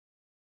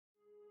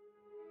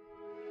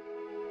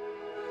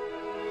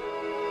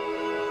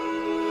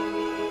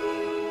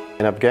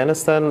In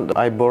Afghanistan,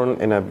 I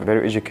born in a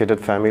very educated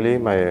family.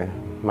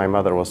 My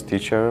mother was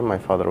teacher, my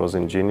father was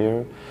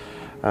engineer,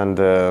 and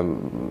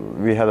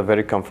we had a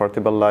very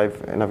comfortable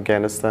life in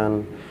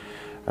Afghanistan.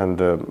 And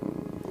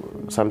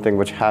something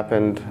which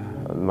happened,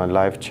 my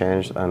life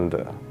changed, and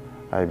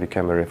I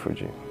became a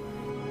refugee.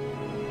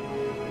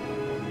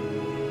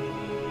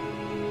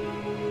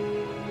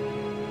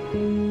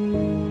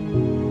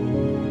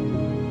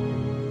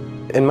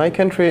 In my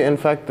country, in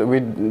fact, we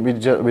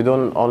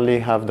don't only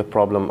have the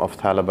problem of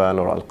Taliban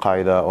or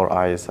Al-Qaeda or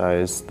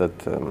ISIS, that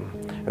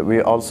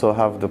we also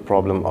have the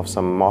problem of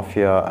some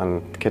mafia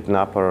and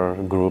kidnapper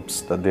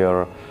groups, that they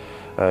are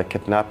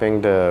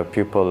kidnapping the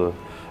people,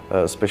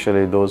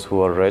 especially those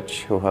who are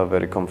rich, who have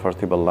very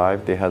comfortable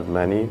life. They have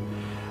money.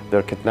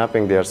 They're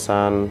kidnapping their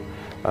son,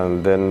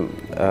 and then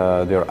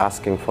they're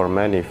asking for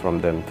money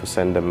from them to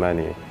send them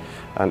money.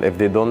 And if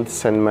they don't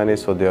send money,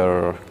 so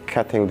they're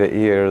cutting the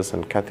ears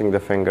and cutting the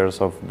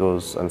fingers of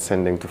those and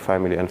sending to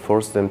family and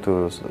force them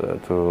to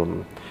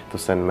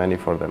send money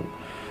for them.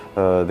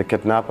 The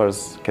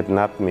kidnappers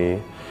kidnapped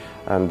me,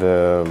 and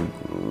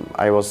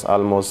I was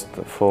almost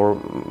 4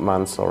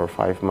 months or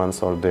 5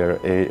 months in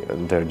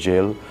their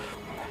jail.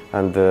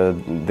 And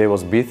they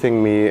was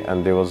beating me,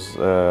 and they was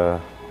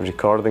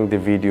recording the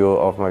video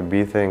of my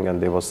beating, and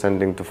they was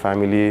sending to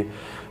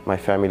my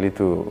family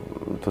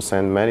to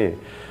send money.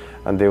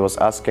 And they was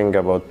asking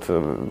about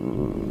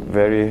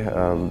very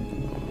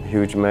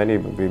huge money.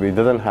 We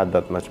didn't have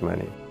that much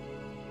money.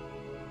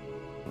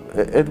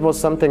 It was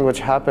something which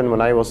happened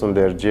when I was in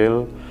their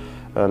jail,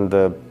 and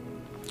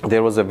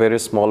there was a very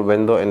small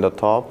window in the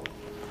top.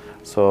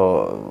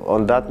 So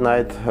on that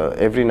night,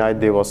 every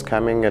night they was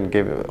coming and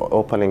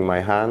opening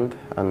my hand,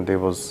 and they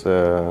was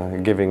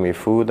giving me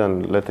food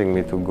and letting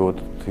me to go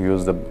to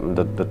use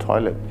the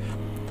toilet.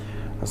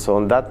 So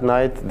on that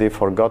night, they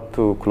forgot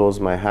to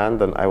close my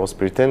hand, and I was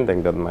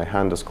pretending that my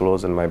hand is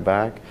closed in my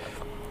back.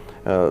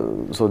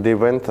 So they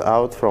went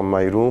out from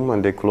my room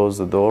and they closed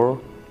the door.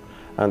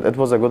 And it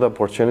was a good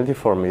opportunity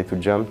for me to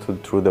jump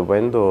through the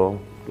window.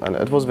 And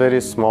it was a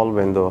very small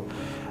window.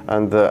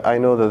 And I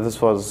know that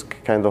this was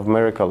kind of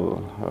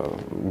miracle.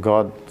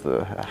 God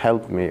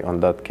helped me on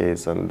that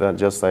case. And that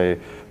just I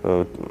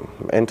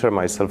entered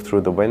myself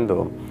through the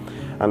window.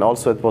 And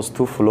also it was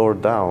 2 floors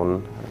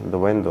down, the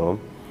window.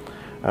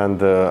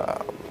 And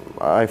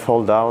I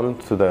fall down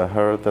to the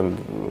earth, and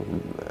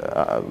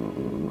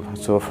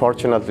so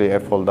fortunately I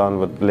fall down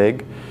with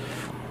leg,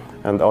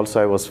 and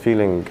also I was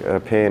feeling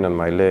pain in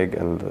my leg,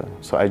 and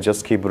so I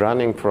just keep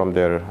running from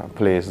their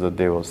place that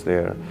they was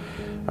there.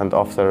 And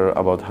after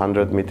about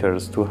 100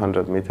 meters,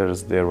 200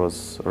 meters, there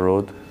was a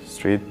road,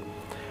 street.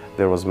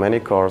 There was many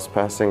cars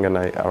passing, and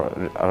I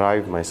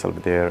arrived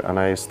myself there, and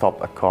I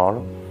stopped a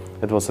car.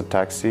 It was a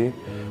taxi,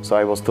 so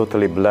I was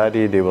totally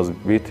bloody. They was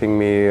beating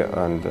me,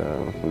 and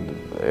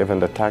even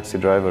the taxi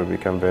driver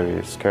became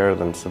very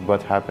scared and said,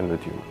 "What happened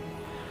with you?"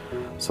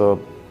 So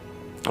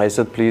I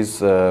said,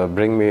 "Please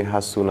bring me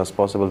as soon as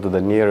possible to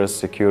the nearest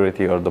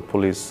security or the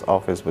police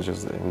office, which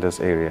is in this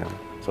area."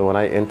 So when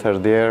I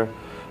entered there,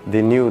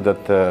 they knew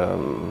that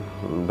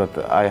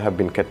I have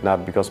been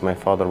kidnapped, because my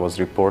father was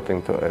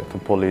reporting to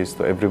police,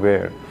 to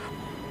everywhere.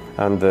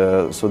 And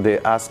so they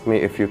asked me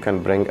if you can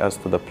bring us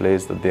to the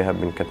place that they have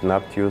been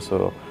kidnapped you,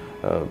 so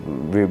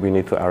we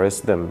need to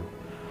arrest them.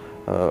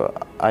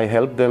 I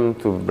helped them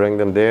to bring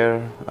them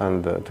there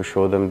and to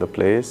show them the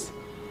place.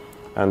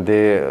 And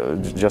they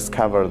just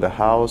covered the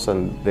house,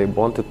 and they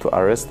wanted to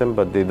arrest them,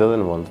 but they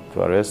didn't want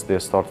to arrest. They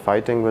start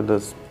fighting with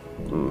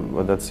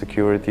that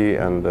security,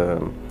 and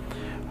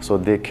so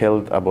they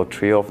killed about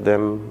 3 of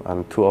them,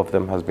 and 2 of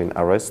them has been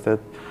arrested.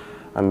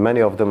 And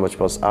many of them, which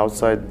was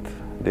outside,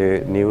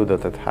 they knew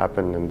that it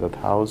happened in that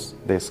house.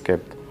 They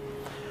escaped.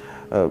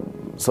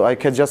 So I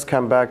could just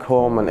come back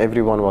home, and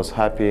everyone was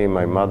happy.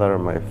 My mother,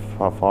 my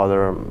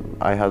father.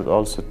 I had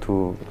also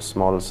 2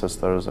 small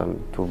sisters and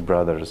 2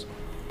 brothers.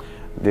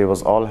 They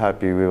was all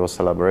happy. We were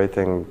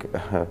celebrating.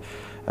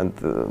 And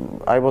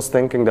I was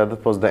thinking that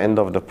it was the end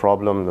of the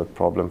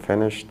problem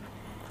finished.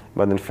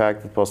 But in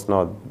fact, it was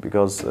not,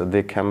 because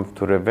they came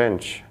to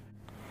revenge.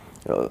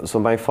 So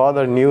my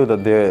father knew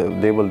that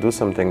they will do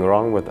something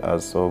wrong with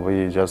us, so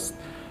we just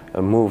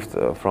moved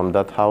from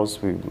that house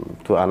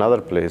to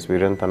another place. We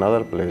rent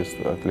another place,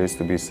 at least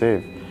to be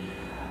safe.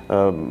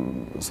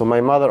 So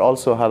my mother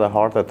also had a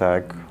heart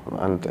attack,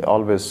 and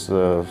always,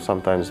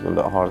 sometimes when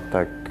the heart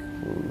attack,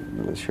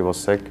 she was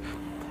sick,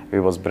 we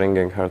was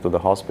bringing her to the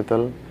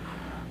hospital.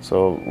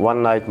 So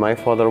one night my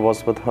father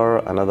was with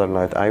her, another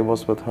night I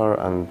was with her,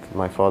 and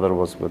my father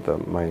was with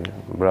my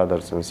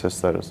brothers and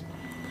sisters.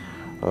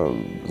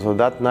 So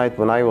that night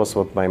when I was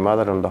with my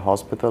mother in the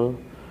hospital,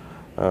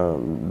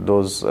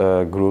 those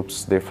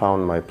groups, they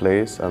found my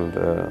place, and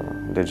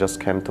they just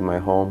came to my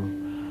home,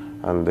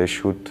 and they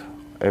shoot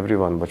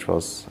everyone which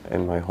was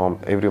in my home.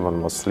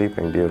 Everyone was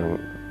sleeping during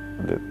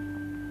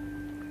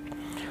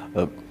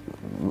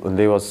when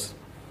they was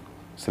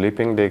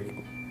sleeping. They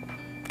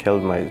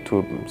killed my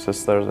 2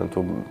 sisters and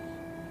 2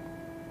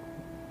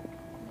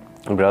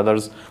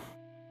 brothers.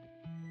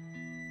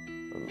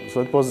 So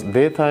it was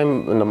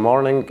daytime. In the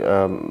morning,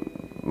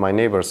 my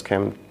neighbors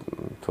came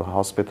to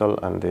hospital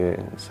and they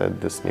said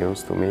this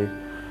news to me.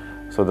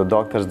 So the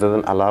doctors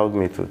didn't allow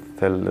me to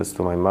tell this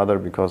to my mother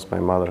because my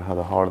mother had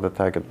a heart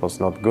attack. It was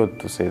not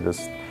good to say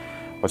this,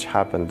 what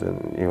happened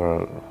in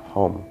your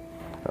home.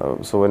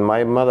 So when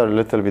my mother a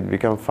little bit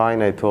became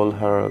fine, I told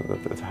her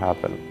that it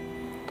happened.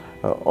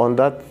 On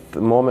that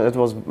moment, it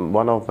was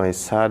one of my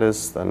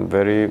saddest and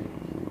very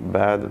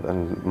bad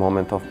and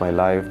moment of my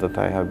life that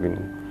I have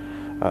been,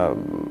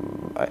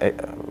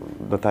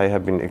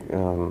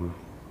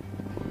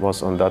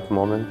 was on that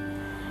moment.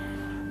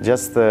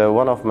 Just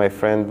one of my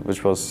friends,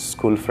 which was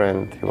school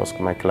friend, he was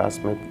my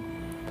classmate.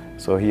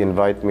 So he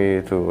invited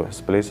me to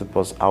his place. It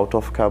was out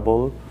of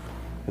Kabul,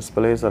 his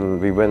place, and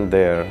we went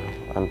there.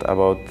 And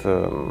about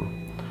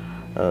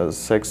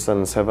 6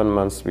 and 7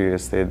 months we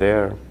stayed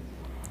there.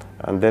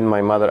 And then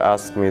my mother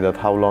asked me that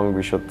how long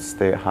we should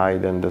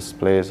hide in this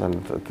place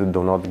and to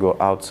do not go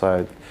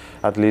outside.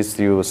 At least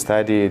you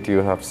study it, you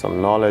have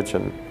some knowledge,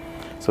 and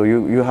so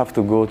you have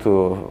to go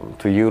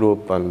to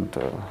Europe and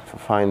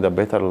find a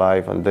better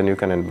life, and then you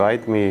can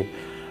invite me,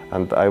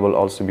 and I will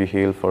also be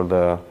healed for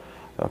the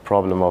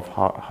problem of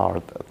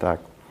heart attack.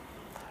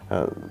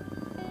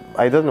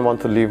 I didn't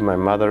want to leave my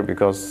mother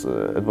because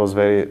it was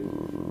very,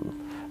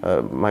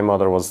 my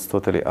mother was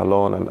totally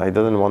alone, and I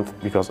didn't want,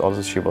 because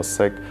also she was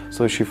sick,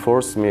 so she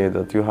forced me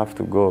that you have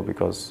to go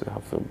because you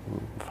have to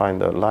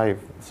find a life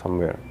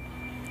somewhere.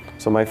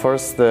 So my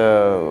first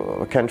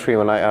country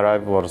when I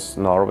arrived was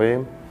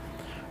Norway.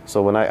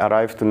 So when I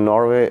arrived to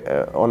Norway,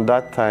 on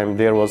that time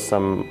there was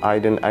some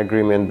hidden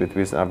agreement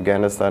between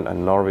Afghanistan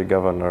and Norway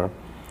governor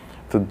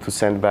to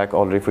send back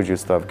all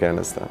refugees to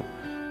Afghanistan.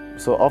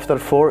 So after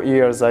 4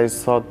 years, I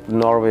thought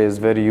Norway is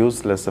very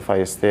useless if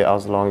I stay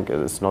as long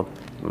as it's not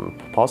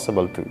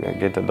possible to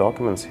get the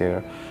documents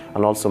here.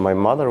 And also my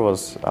mother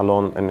was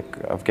alone in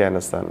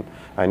Afghanistan.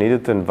 I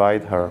needed to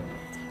invite her.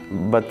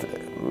 But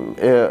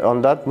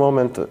on that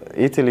moment,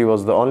 Italy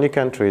was the only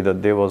country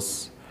that there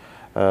was,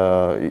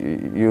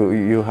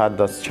 you had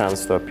that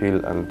chance to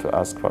appeal and to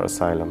ask for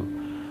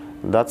asylum.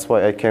 That's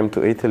why I came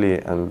to Italy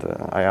and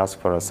I asked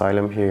for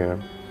asylum here.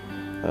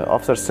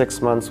 After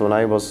 6 months, when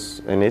I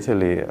was in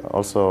Italy,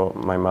 also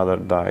my mother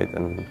died,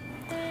 and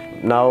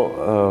now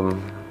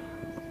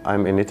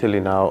I'm in Italy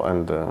now,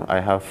 and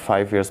I have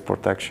 5 years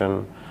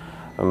protection.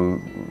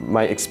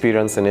 My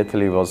experience in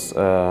Italy was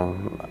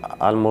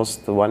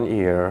almost 1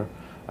 year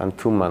and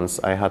 2 months.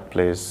 I had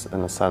place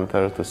in a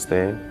center to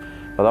stay,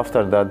 but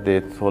after that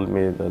they told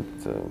me that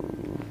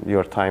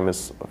your time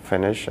is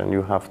finished and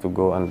you have to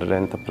go and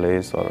rent a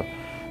place or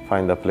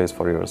find a place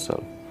for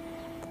yourself.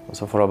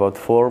 So for about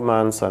 4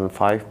 months and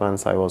 5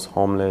 months I was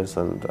homeless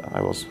and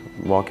I was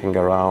walking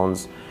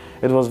around.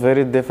 It was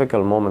very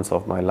difficult moments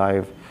of my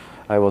life.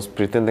 I was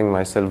pretending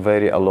myself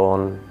very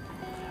alone,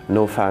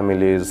 no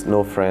families,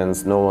 no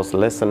friends, no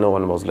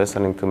one was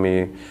listening to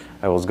me.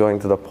 I was going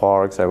to the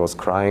parks, I was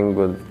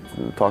crying,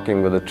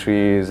 talking with the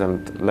trees,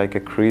 and like a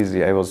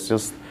crazy. I was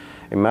just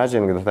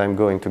imagining that I'm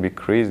going to be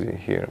crazy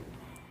here.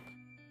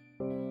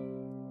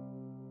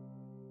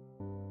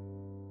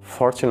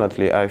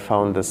 Fortunately, I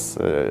found this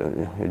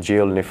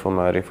Jeel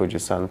Nifuma refugee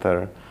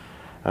center,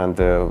 and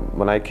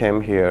when I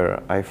came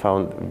here, I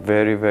found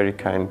very, very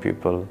kind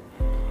people.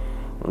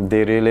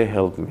 They really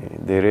helped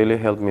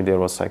me. There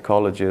were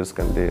psychologists,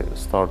 and they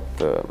start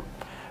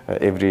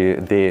every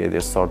day. They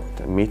start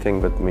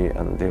meeting with me,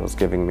 and they was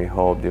giving me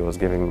hope. They was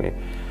giving me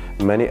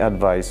many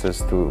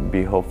advices to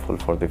be hopeful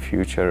for the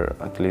future.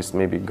 At least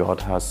maybe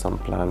God has some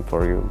plan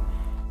for you.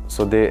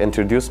 So they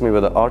introduced me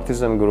with the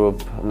artisan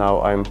group.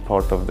 Now I'm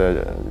part of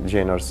the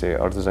JNRC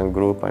artisan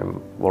group.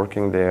 I'm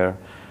working there,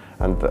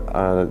 and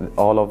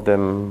all of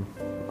them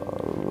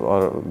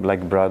are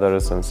like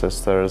brothers and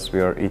sisters.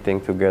 We are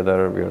eating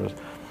together, we are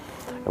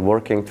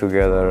working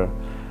together,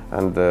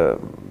 and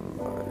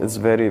it's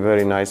very,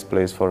 very nice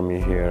place for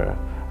me here.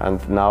 And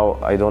now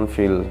I don't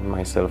feel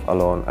myself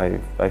alone.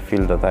 I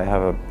feel that I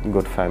have a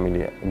good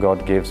family.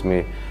 God gives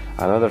me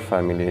another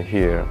family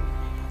here.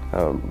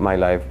 My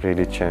life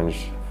really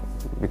changed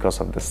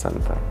because of this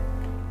center.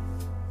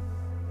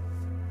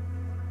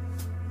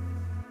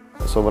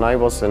 So when I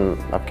was in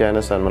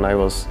Afghanistan, when I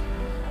was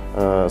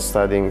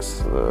studying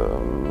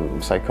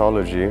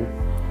psychology,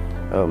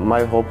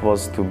 my hope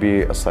was to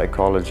be a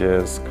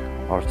psychologist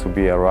or to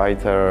be a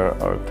writer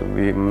or to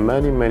be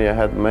I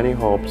had many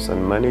hopes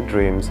and many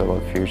dreams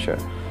about future.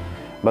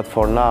 But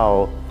for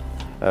now,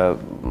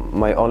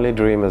 my only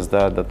dream is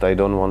that I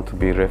don't want to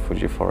be a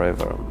refugee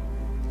forever.